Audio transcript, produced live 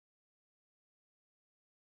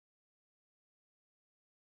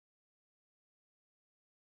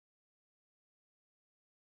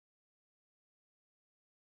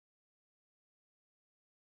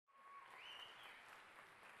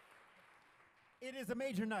It is a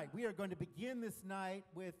major night. We are going to begin this night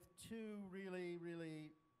with two really, really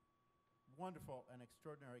wonderful and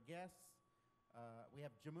extraordinary guests. We have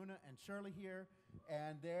Jamuna and Shirley here,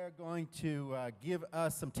 and they're going to give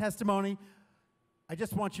us some testimony. I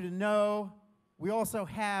just want you to know, we also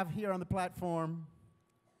have here on the platform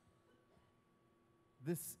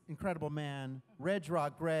this incredible man, Reggie,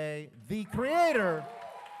 the creator,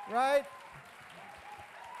 right?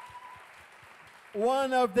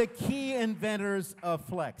 One of the key inventors of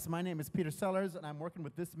Flex. My name is Peter Sellars, and I'm working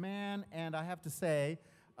with this man, and I have to say,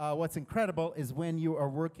 what's incredible is when you are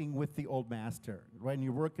working with the old master, when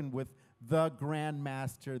you're working with the grand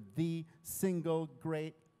master, the single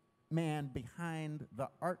great man behind the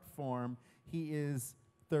art form. He is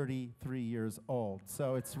 33 years old,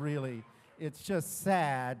 so it's really, it's just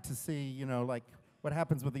sad to see, you know, like what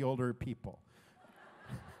happens with the older people.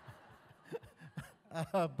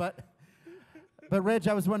 But Reg,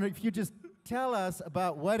 I was wondering if you just tell us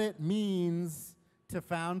about what it means to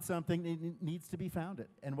found something that needs to be founded,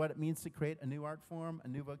 and what it means to create a new art form, a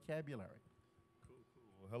new vocabulary. Cool, cool.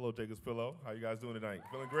 Well, hello, Jacob's Pillow. How you guys doing tonight?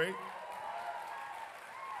 Feeling great?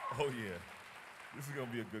 Oh yeah, this is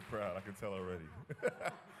gonna be a good crowd. I can tell already.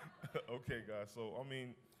 Okay, guys. So I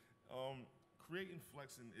mean, creating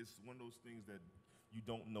FLEXN is one of those things that you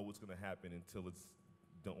don't know what's gonna happen until it's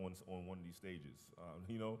done on one of these stages.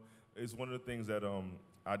 You know, it's one of the things that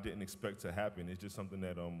I didn't expect to happen. It's just something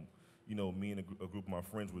that you know, me and a group of my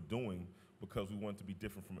friends were doing because we wanted to be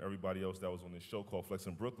different from everybody else that was on this show called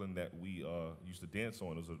FLEXN Brooklyn that we used to dance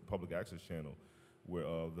on. It was a public access channel where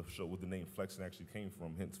the show with the name FLEXN actually came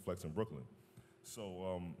from, hence FLEXN Brooklyn.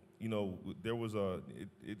 So, you know, there was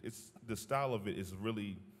it's the style of it is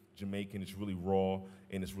really Jamaican, it's really raw,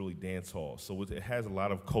 and it's really dance hall. So it has a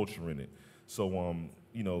lot of culture in it. So,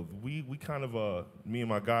 you know, we kind of, me and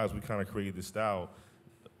my guys, we kind of created this style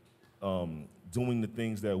doing the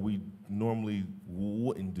things that we normally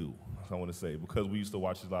wouldn't do, I want to say, because we used to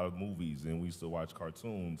watch a lot of movies and we used to watch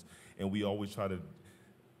cartoons, and we always try to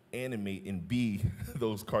animate and be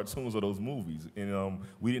those cartoons or those movies. And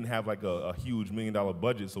we didn't have like a huge $1 million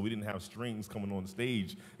budget, so we didn't have strings coming on the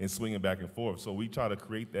stage and swinging back and forth. So we try to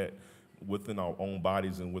create that within our own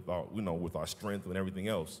bodies and with our, you know, with our strength and everything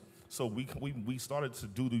else. So we started to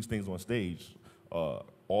do these things on stage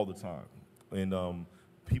all the time. And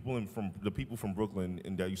the people from Brooklyn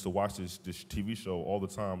and that used to watch this TV show all the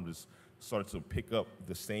time just started to pick up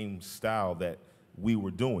the same style that we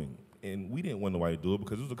were doing. And we didn't want nobody to do it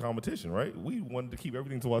because it was a competition, right? We wanted to keep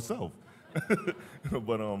everything to ourselves.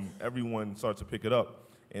 But everyone started to pick it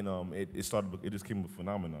up, and it just became a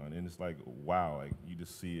phenomenon. And it's like, wow, like you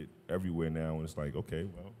just see it everywhere now, and it's like, okay,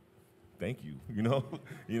 well, thank you. You know,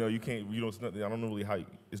 you can't, you know, it's not, I don't know really how,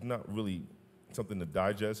 it's not really something to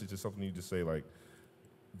digest. It's just something you just say like,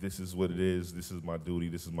 this is what it is, this is my duty,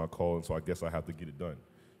 this is my call, and so I guess I have to get it done,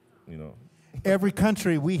 you know. Every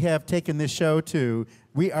country we have taken this show to,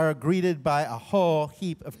 we are greeted by a whole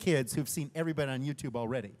heap of kids who've seen everybody on YouTube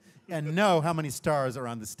already and know how many stars are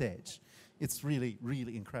on the stage. It's really,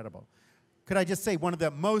 really incredible. Could I just say one of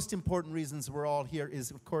the most important reasons we're all here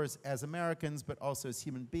is, of course, as Americans, but also as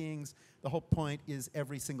human beings. The whole point is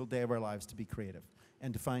every single day of our lives to be creative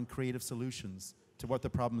and to find creative solutions to what the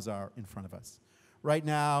problems are in front of us. Right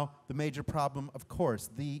now, the major problem, of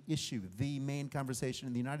course, the issue, the main conversation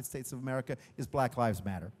in the United States of America is Black Lives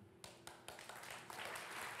Matter.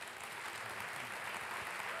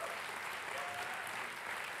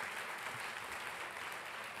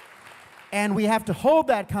 And we have to hold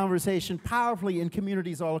that conversation powerfully in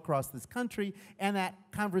communities all across this country, and that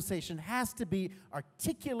conversation has to be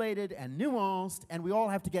articulated and nuanced, and we all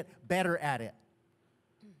have to get better at it.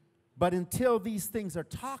 But until these things are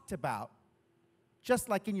talked about, just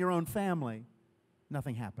like in your own family,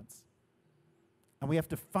 nothing happens. And we have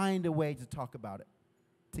to find a way to talk about it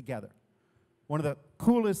together. One of the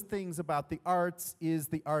coolest things about the arts is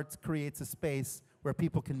the arts creates a space where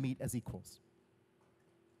people can meet as equals.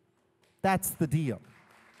 That's the deal.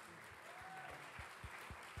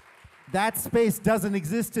 That space doesn't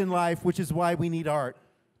exist in life, which is why we need art,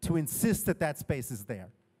 to insist that that space is there,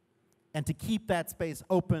 and to keep that space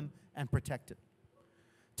open and protected.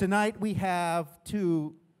 Tonight we have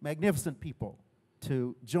two magnificent people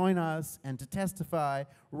to join us and to testify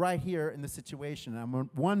right here in the situation. I'm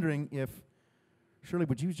wondering if, Shirley,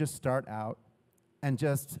 would you just start out and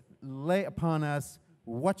just lay upon us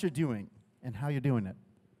what you're doing and how you're doing it?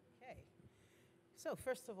 Okay. So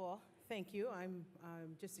first of all, thank you. I'm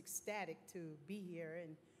just ecstatic to be here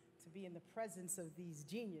and to be in the presence of these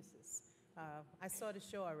geniuses. I saw the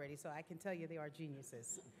show already, so I can tell you they are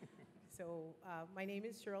geniuses. So my name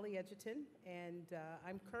is Shirley Edgerton, and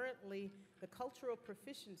I'm currently the Cultural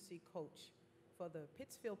Proficiency Coach for the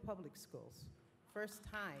Pittsfield Public Schools. First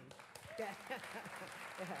time. Yeah.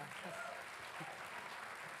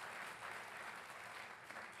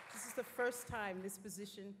 This is the first time this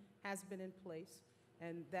position has been in place,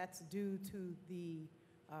 and that's due to the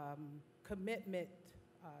commitment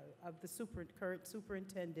of the current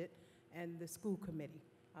superintendent and the school committee.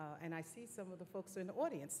 And I see some of the folks in the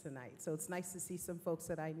audience tonight, so it's nice to see some folks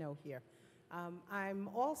that I know here. I'm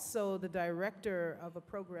also the director of a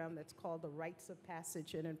program that's called the Rites of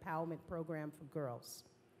Passage and Empowerment Program for Girls.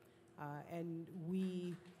 And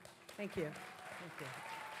we, thank you.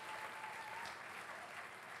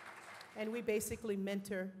 And we basically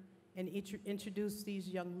mentor and introduce these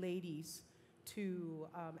young ladies to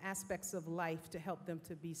aspects of life to help them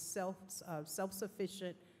to be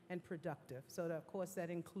self-sufficient and productive. So of course that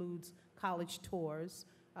includes college tours.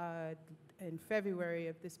 In February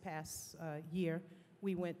of this past year,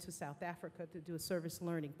 we went to South Africa to do a service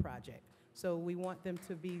learning project. So we want them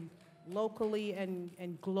to be locally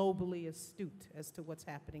and globally astute as to what's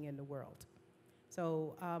happening in the world.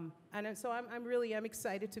 So, I'm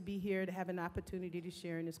excited to be here to have an opportunity to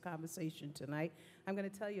share in this conversation tonight. I'm going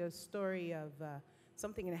to tell you a story of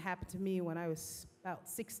something that happened to me when I was about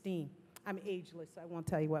 16. I'm ageless, so I won't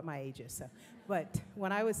tell you what my age is. So. But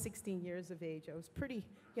when I was 16 years of age, I was pretty,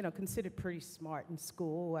 considered pretty smart in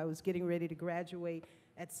school. I was getting ready to graduate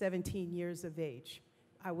at 17 years of age.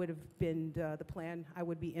 I would have been, the plan, I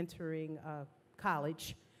would be entering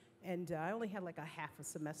college, and I only had like a half a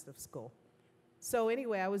semester of school. So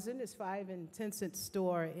anyway, I was in this 5 and 10 cent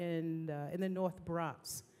store in the North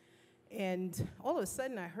Bronx. And all of a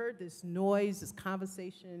sudden I heard this noise, this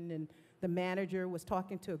conversation, and the manager was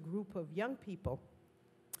talking to a group of young people.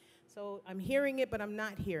 So I'm hearing it, but I'm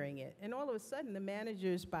not hearing it. And all of a sudden the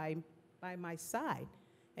manager's by my side,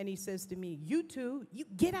 and he says to me, "You two, you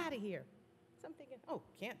get out of here." So I'm thinking, oh,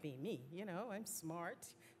 can't be me, I'm smart,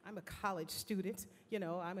 I'm a college student,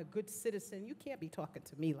 I'm a good citizen, you can't be talking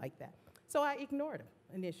to me like that. So I ignored him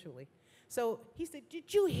initially. So he said,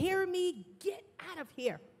 "Did you hear me? Get out of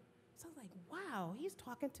here." So I was like, wow, he's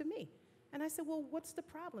talking to me. And I said, "Well, what's the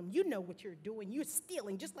problem? You know what you're doing. You're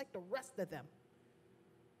stealing just like the rest of them."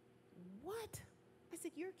 "What?" I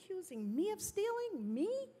said, "You're accusing me of stealing?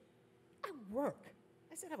 Me? I work."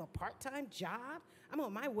 I said, "I have a part-time job. I'm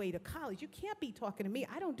on my way to college. You can't be talking to me.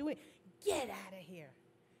 I don't do it. Get out of here."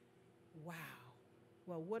 Wow.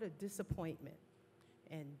 Well, what a disappointment.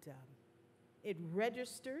 And it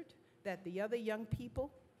registered that the other young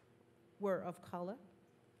people were of color.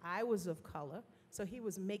 I was of color. So he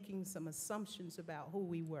was making some assumptions about who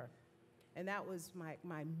we were. And that was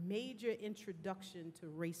my major introduction to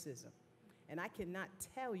racism. And I cannot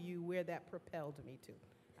tell you where that propelled me to.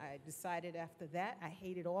 I decided after that I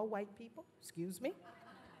hated all white people,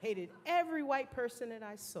 hated every white person that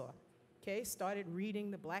I saw. Okay, started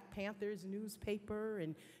reading the Black Panthers newspaper,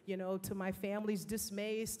 and to my family's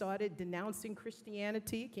dismay, started denouncing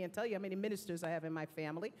Christianity. Can't tell you how many ministers I have in my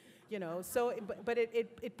family, So, but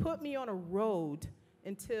it put me on a road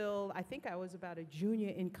until I think I was about a junior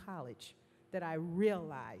in college that I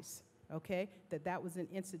realized, okay, that was an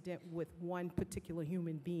incident with one particular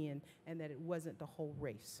human being, and that it wasn't the whole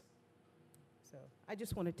race. So I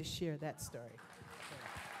just wanted to share that story.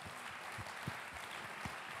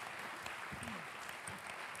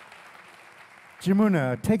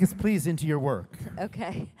 Jamuna, take us please into your work.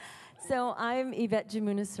 Okay. So I'm Yvette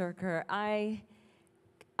Jamuna Sirker. I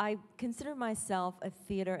consider myself a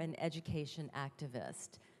theater and education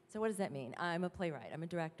activist. So what does that mean? I'm a playwright, I'm a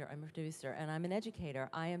director, I'm a producer, and I'm an educator.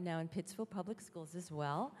 I am now in Pittsfield Public Schools as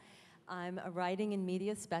well. I'm a writing and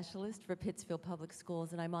media specialist for Pittsfield Public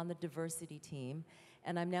Schools, and I'm on the diversity team.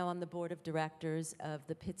 And I'm now on the board of directors of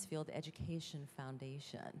the Pittsfield Education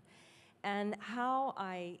Foundation. And how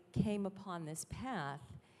I came upon this path,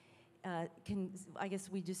 I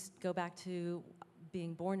guess we just go back to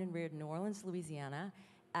being born and reared in New Orleans, Louisiana,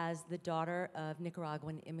 as the daughter of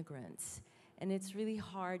Nicaraguan immigrants. And it's really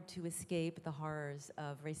hard to escape the horrors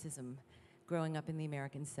of racism growing up in the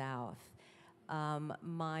American South.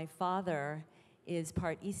 My father is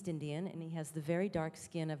part East Indian, and he has the very dark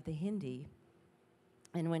skin of the Hindi.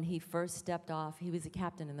 And when he first stepped off, he was a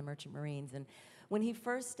captain in the Merchant Marines, and when he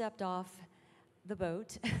first stepped off the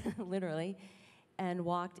boat, literally, and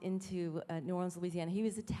walked into New Orleans, Louisiana, he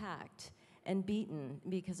was attacked and beaten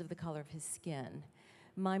because of the color of his skin.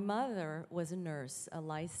 My mother was a nurse, a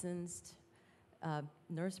licensed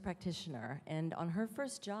nurse practitioner, and on her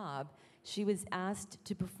first job, she was asked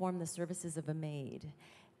to perform the services of a maid.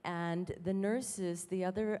 And the nurses, the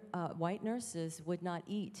other white nurses, would not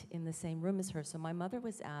eat in the same room as her. So my mother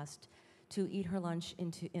was asked to eat her lunch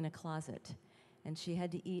in a closet. And she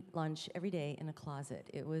had to eat lunch every day in a closet.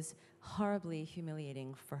 It was horribly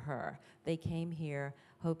humiliating for her. They came here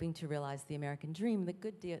hoping to realize the American dream.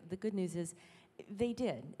 The good news is they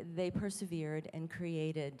did. They persevered and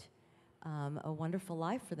created a wonderful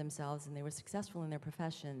life for themselves, and they were successful in their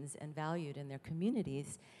professions and valued in their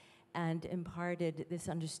communities, and imparted this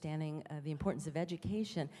understanding of the importance of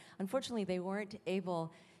education. Unfortunately, they weren't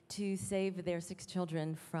able to save their 6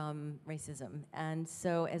 children from racism. And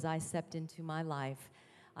so as I stepped into my life,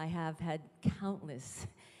 I have had countless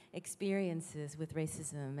experiences with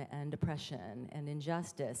racism and oppression and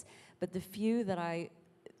injustice. But the few that I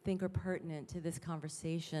think are pertinent to this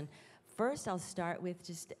conversation, first I'll start with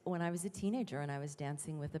just when I was a teenager and I was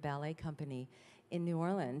dancing with a ballet company in New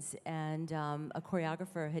Orleans, and a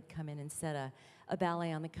choreographer had come in and set a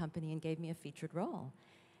ballet on the company and gave me a featured role.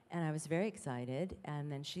 And I was very excited,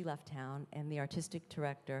 and then she left town, and the artistic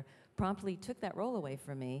director promptly took that role away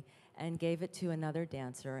from me and gave it to another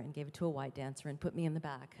dancer, and gave it to a white dancer, and put me in the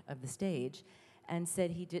back of the stage, and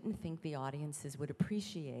said he didn't think the audiences would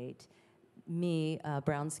appreciate me, a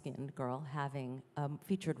brown-skinned girl, having a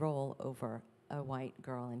featured role over a white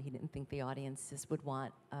girl, and he didn't think the audiences would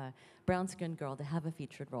want a brown-skinned girl to have a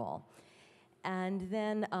featured role. And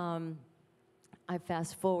then I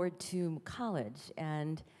fast forward to college,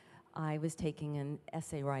 and I was taking an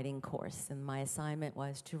essay writing course, and my assignment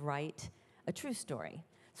was to write a true story.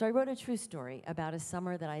 So I wrote a true story about a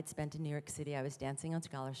summer that I had spent in New York City. I was dancing on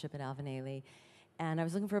scholarship at Alvin Ailey, and I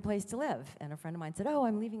was looking for a place to live. And a friend of mine said, "Oh,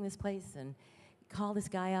 I'm leaving this place, and call this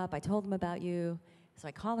guy up. I told him about you." So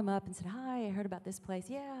I called him up and said, "Hi, I heard about this place."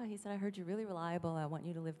 "Yeah," he said, "I heard you're really reliable. I want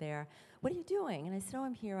you to live there. What are you doing?" And I said, "Oh,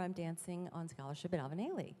 I'm here. I'm dancing on scholarship at Alvin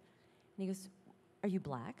Ailey." And he goes, "Are you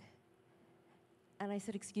black?" And I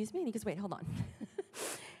said, "Excuse me?" And he goes, "Wait, hold on."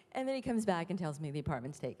 And then he comes back and tells me the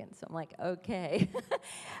apartment's taken. So I'm like, okay.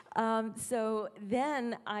 So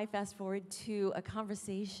then I fast forward to a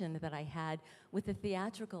conversation that I had with a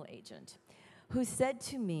theatrical agent who said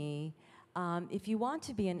to me, if you want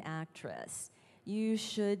to be an actress, you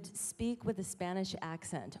should speak with a Spanish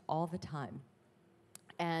accent all the time.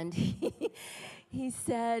 And he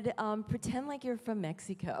said, pretend like you're from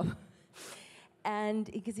Mexico.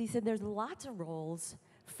 And because he said there's lots of roles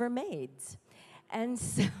for maids. And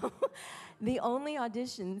so the only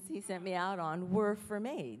auditions he sent me out on were for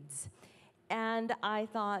maids. And I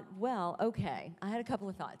thought, well, okay. I had a couple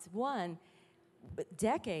of thoughts. One,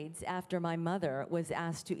 decades after my mother was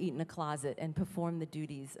asked to eat in a closet and perform the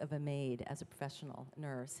duties of a maid as a professional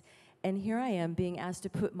nurse, and here I am being asked to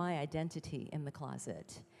put my identity in the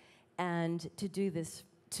closet and to do this,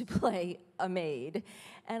 to play a maid.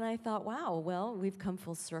 And I thought, wow, well, we've come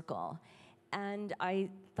full circle. And I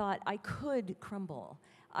thought I could crumble.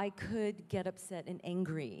 I could get upset and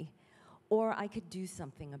angry, or I could do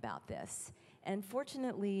something about this. And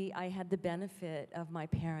fortunately, I had the benefit of my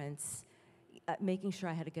parents making sure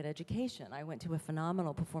I had a good education. I went to a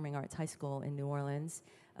phenomenal performing arts high school in New Orleans,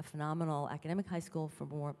 a phenomenal academic high school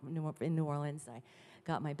in New Orleans. I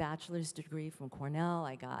got my bachelor's degree from Cornell.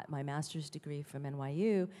 I got my master's degree from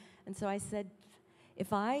NYU. And so I said,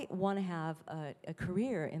 if I want to have a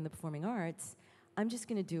career in the performing arts, I'm just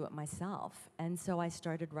going to do it myself. And so I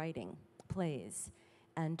started writing plays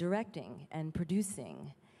and directing and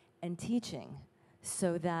producing and teaching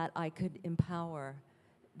so that I could empower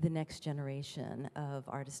the next generation of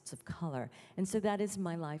artists of color. And so that is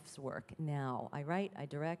my life's work now. I write, I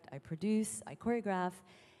direct, I produce, I choreograph,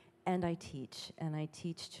 and I teach. And I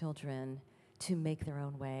teach children to make their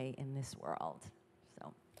own way in this world.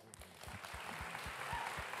 So.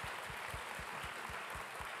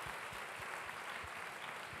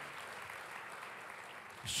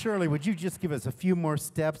 Shirley, would you just give us a few more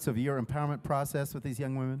steps of your empowerment process with these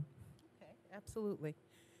young women? Okay, absolutely.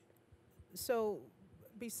 So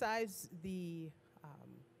besides the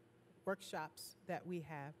workshops that we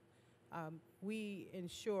have, we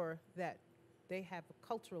ensure that they have a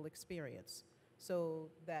cultural experience. So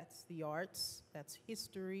that's the arts, that's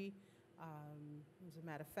history. As a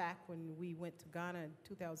matter of fact, when we went to Ghana in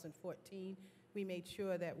 2014, we made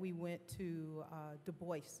sure that we went to Du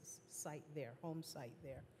Bois' site there, home site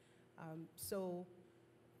there. So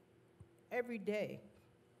every day,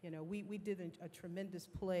 you know, we did a tremendous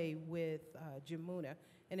play with Jamuna,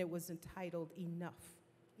 and it was entitled Enough,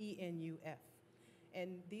 E-N-U-F.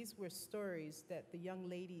 And these were stories that the young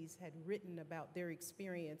ladies had written about their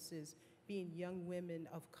experiences being young women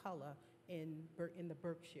of color in the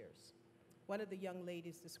Berkshires. One of the young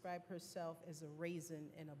ladies described herself as a raisin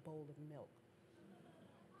in a bowl of milk.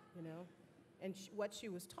 you know? And what she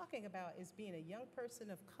was talking about is being a young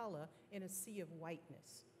person of color in a sea of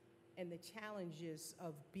whiteness, and the challenges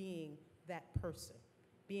of being that person,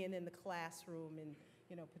 being in the classroom, and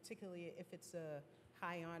you know, particularly if it's a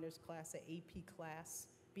high honors class, an AP class,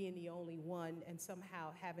 being the only one, and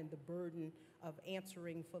somehow having the burden of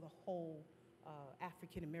answering for the whole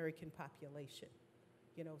African American population.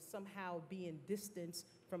 You know, somehow being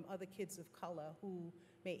distanced from other kids of color who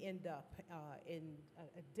may end up in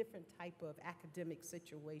a different type of academic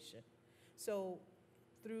situation. So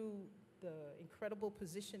through the incredible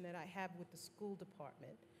position that I have with the school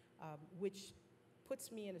department, which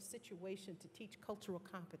puts me in a situation to teach cultural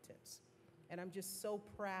competence. And I'm just so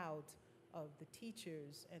proud of the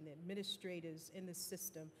teachers and the administrators in the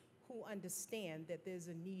system who understand that there's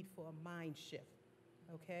a need for a mind shift,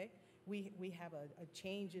 okay? We have a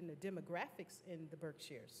change in the demographics in the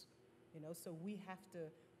Berkshires, you know, so we have to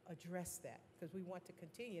address that because we want to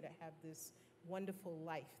continue to have this wonderful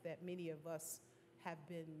life that many of us have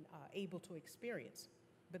been able to experience.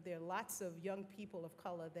 But there are lots of young people of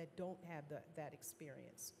color that don't have that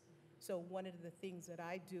experience. So one of the things that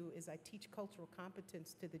I do is I teach cultural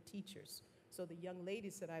competence to the teachers. So the young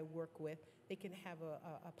ladies that I work with, they can have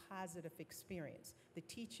a positive experience. The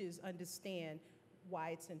teachers understand why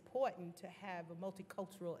it's important to have a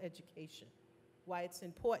multicultural education, why it's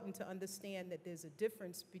important to understand that there's a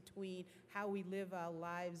difference between how we live our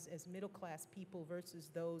lives as middle-class people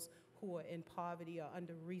versus those who are in poverty or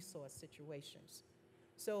under-resourced situations.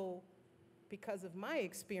 So because of my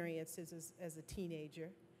experiences as a teenager,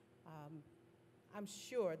 I'm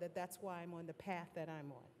sure that that's why I'm on the path that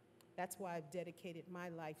I'm on. That's why I've dedicated my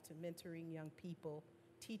life to mentoring young people,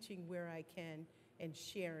 teaching where I can, and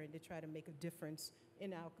sharing to try to make a difference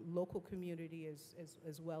in our local community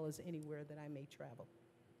as well as anywhere that I may travel.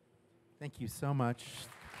 Thank you so much.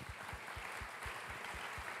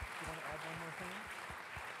 You want to add one more thing?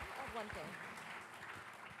 One thing.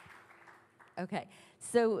 Okay,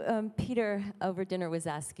 so Peter over dinner was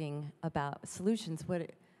asking about solutions.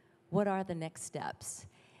 What are the next steps?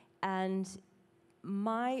 And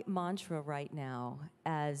my mantra right now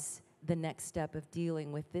as the next step of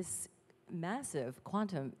dealing with this massive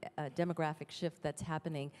quantum demographic shift that's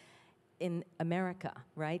happening in America,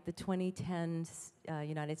 right? The 2010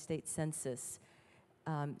 United States Census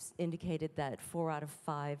indicated that 4 out of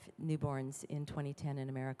 5 newborns in 2010 in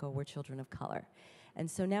America were children of color. And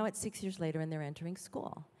so now it's 6 years later and they're entering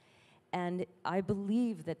school. And I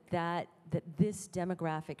believe that this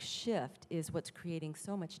demographic shift is what's creating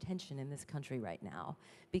so much tension in this country right now,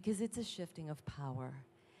 because it's a shifting of power.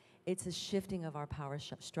 It's a shifting of our power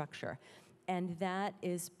structure. And that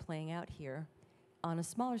is playing out here on a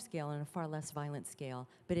smaller scale and a far less violent scale,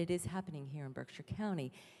 but it is happening here in Berkshire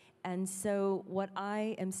County. And so what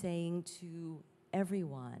I am saying to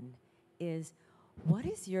everyone is, what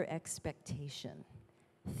is your expectation?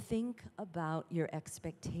 Think about your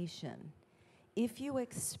expectation. If you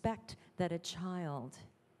expect that a child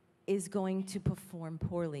is going to perform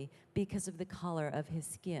poorly because of the color of his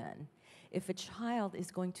skin, if a child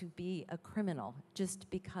is going to be a criminal just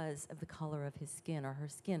because of the color of his skin or her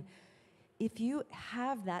skin, if you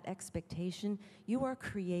have that expectation, you are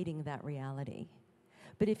creating that reality.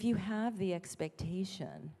 But if you have the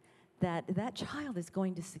expectation that that child is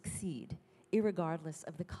going to succeed, irregardless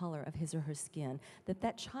of the color of his or her skin,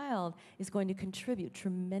 that child is going to contribute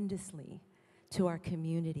tremendously to our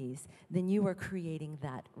communities, then you are creating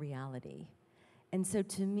that reality. And so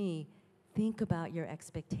to me, think about your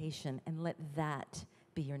expectation and let that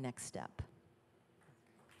be your next step.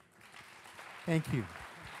 Thank you.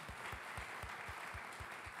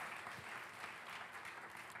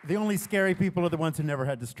 The only scary people are the ones who never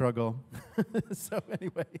had to struggle. So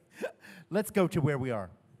anyway, let's go to where we are.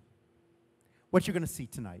 What you're going to see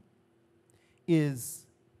tonight is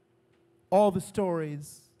all the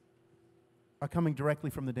stories are coming directly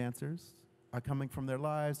from the dancers, are coming from their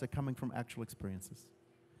lives, are coming from actual experiences.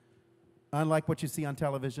 Unlike what you see on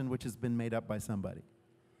television, which has been made up by somebody.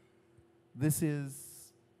 This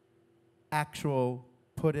is actual,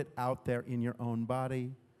 put it out there in your own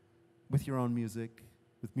body, with your own music,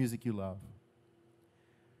 with music you love.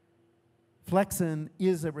 FLEXN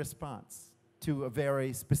is a response to a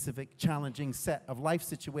very specific, challenging set of life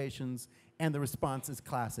situations, and the response is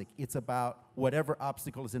classic. It's about whatever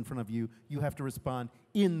obstacle is in front of you, you have to respond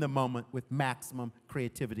in the moment with maximum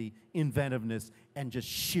creativity, inventiveness, and just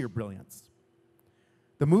sheer brilliance.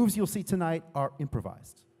 The moves you'll see tonight are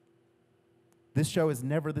improvised. This show is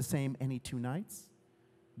never the same any 2 nights.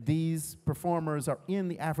 These performers are in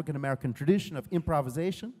the African American tradition of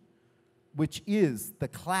improvisation, which is the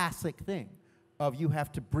classic thing of you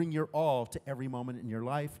have to bring your all to every moment in your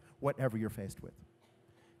life, whatever you're faced with.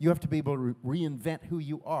 You have to be able to reinvent who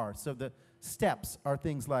you are. So the steps are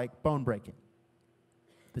things like bone breaking,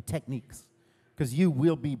 the techniques, because you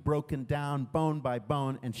will be broken down bone by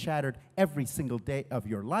bone and shattered every single day of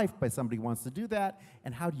your life by somebody who wants to do that.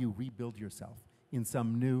 And how do you rebuild yourself in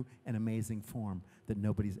some new and amazing form that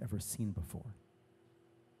nobody's ever seen before?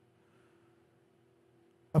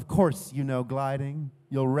 Of course, you know gliding.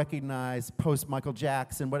 You'll recognize post-Michael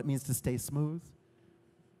Jackson what it means to stay smooth.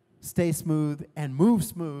 Stay smooth and move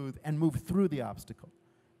through the obstacle.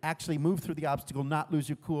 Actually move through the obstacle, not lose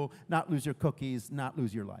your cool, not lose your cookies, not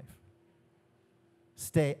lose your life.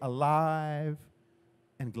 Stay alive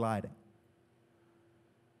and gliding.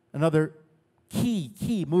 Another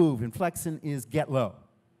key move in FLEXN is get low.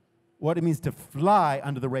 What it means to fly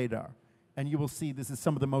under the radar. And you will see this is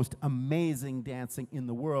some of the most amazing dancing in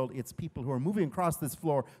the world. It's people who are moving across this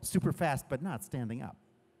floor super fast but not standing up.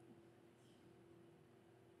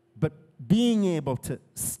 But being able to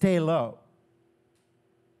stay low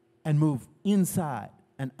and move inside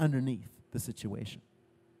and underneath the situation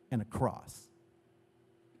and across.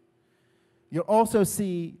 You'll also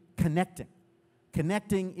see connecting.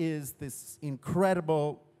 Connecting is this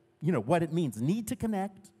incredible, what it means. Need to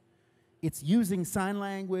connect. It's using sign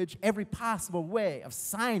language, every possible way of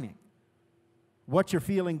signing what you're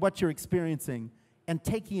feeling, what you're experiencing, and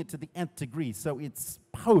taking it to the nth degree. So it's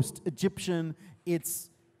post-Egyptian,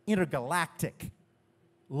 it's intergalactic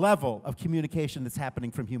level of communication that's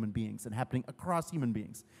happening from human beings and happening across human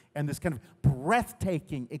beings. And this kind of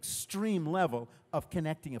breathtaking, extreme level of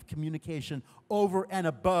connecting, of communication over and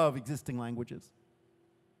above existing languages.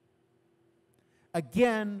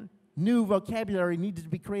 Again, new vocabulary needed to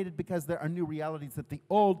be created because there are new realities that the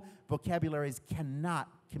old vocabularies cannot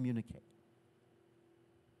communicate.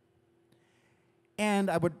 And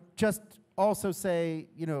I would just also say,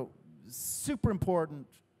 super important,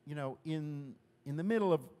 in the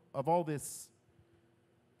middle of all this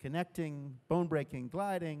connecting, bone-breaking,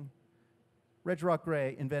 gliding,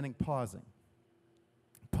 Reggie inventing pausing.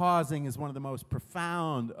 Pausing is one of the most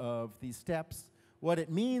profound of these steps. What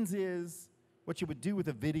it means is what you would do with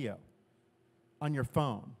a video on your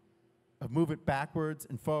phone, of move it backwards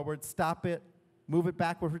and forwards, stop it, move it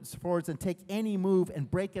backwards and forwards, and take any move and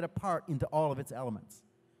break it apart into all of its elements.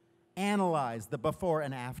 Analyze the before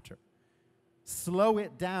and after. Slow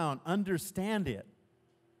it down, understand it,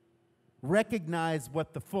 recognize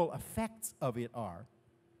what the full effects of it are.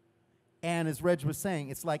 And as Reg was saying,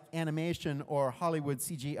 it's like animation or Hollywood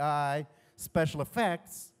CGI special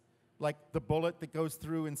effects, like the bullet that goes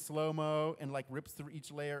through in slow-mo and like rips through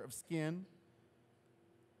each layer of skin.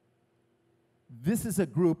 This is a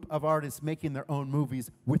group of artists making their own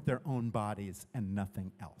movies with their own bodies and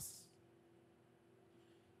nothing else.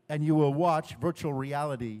 And you will watch virtual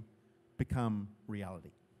reality become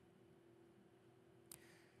reality.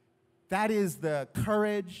 That is the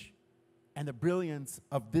courage and the brilliance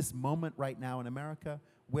of this moment right now in America,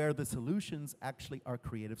 where the solutions actually are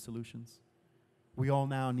creative solutions. We all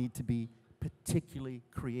now need to be particularly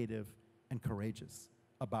creative and courageous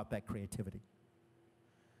about that creativity.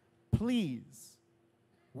 Please,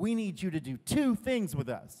 we need you to do two things with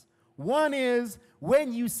us. One is,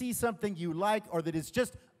 when you see something you like or that is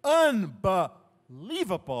just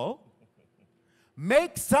unbelievable,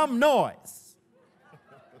 make some noise.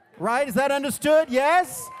 Right? Is that understood?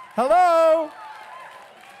 Yes? Hello?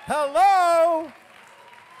 Hello?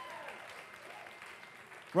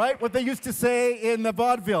 Right? What they used to say in the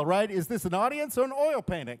vaudeville, right? Is this an audience or an oil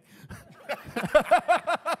painting?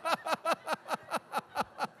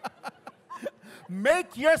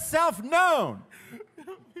 Make yourself known.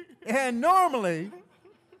 And normally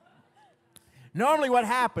what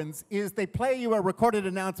happens is they play you a recorded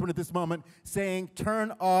announcement at this moment saying,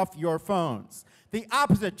 turn off your phones. The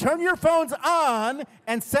opposite, turn your phones on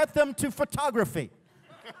and set them to photography.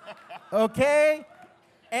 Okay?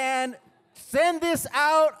 And send this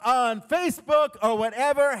out on Facebook or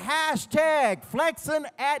whatever, hashtag FLEXN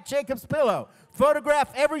at Jacob's Pillow.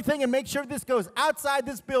 Photograph everything and make sure this goes outside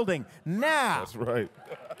this building now. That's right.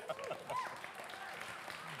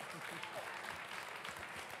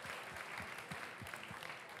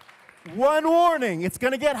 One warning, it's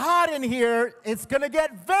going to get hot in here. It's going to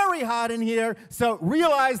get very hot in here. So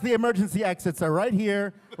realize the emergency exits are right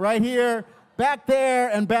here, back there,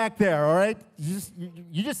 and back there, all right?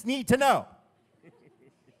 You just need to know.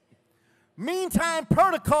 Meantime,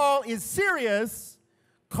 protocol is serious.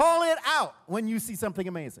 Call it out when you see something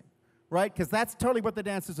amazing, right? Because that's totally what the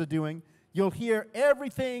dancers are doing. You'll hear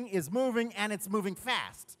everything is moving, and it's moving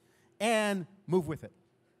fast. And move with it.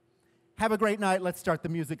 Have a great night. Let's start the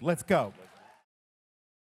music. Let's go.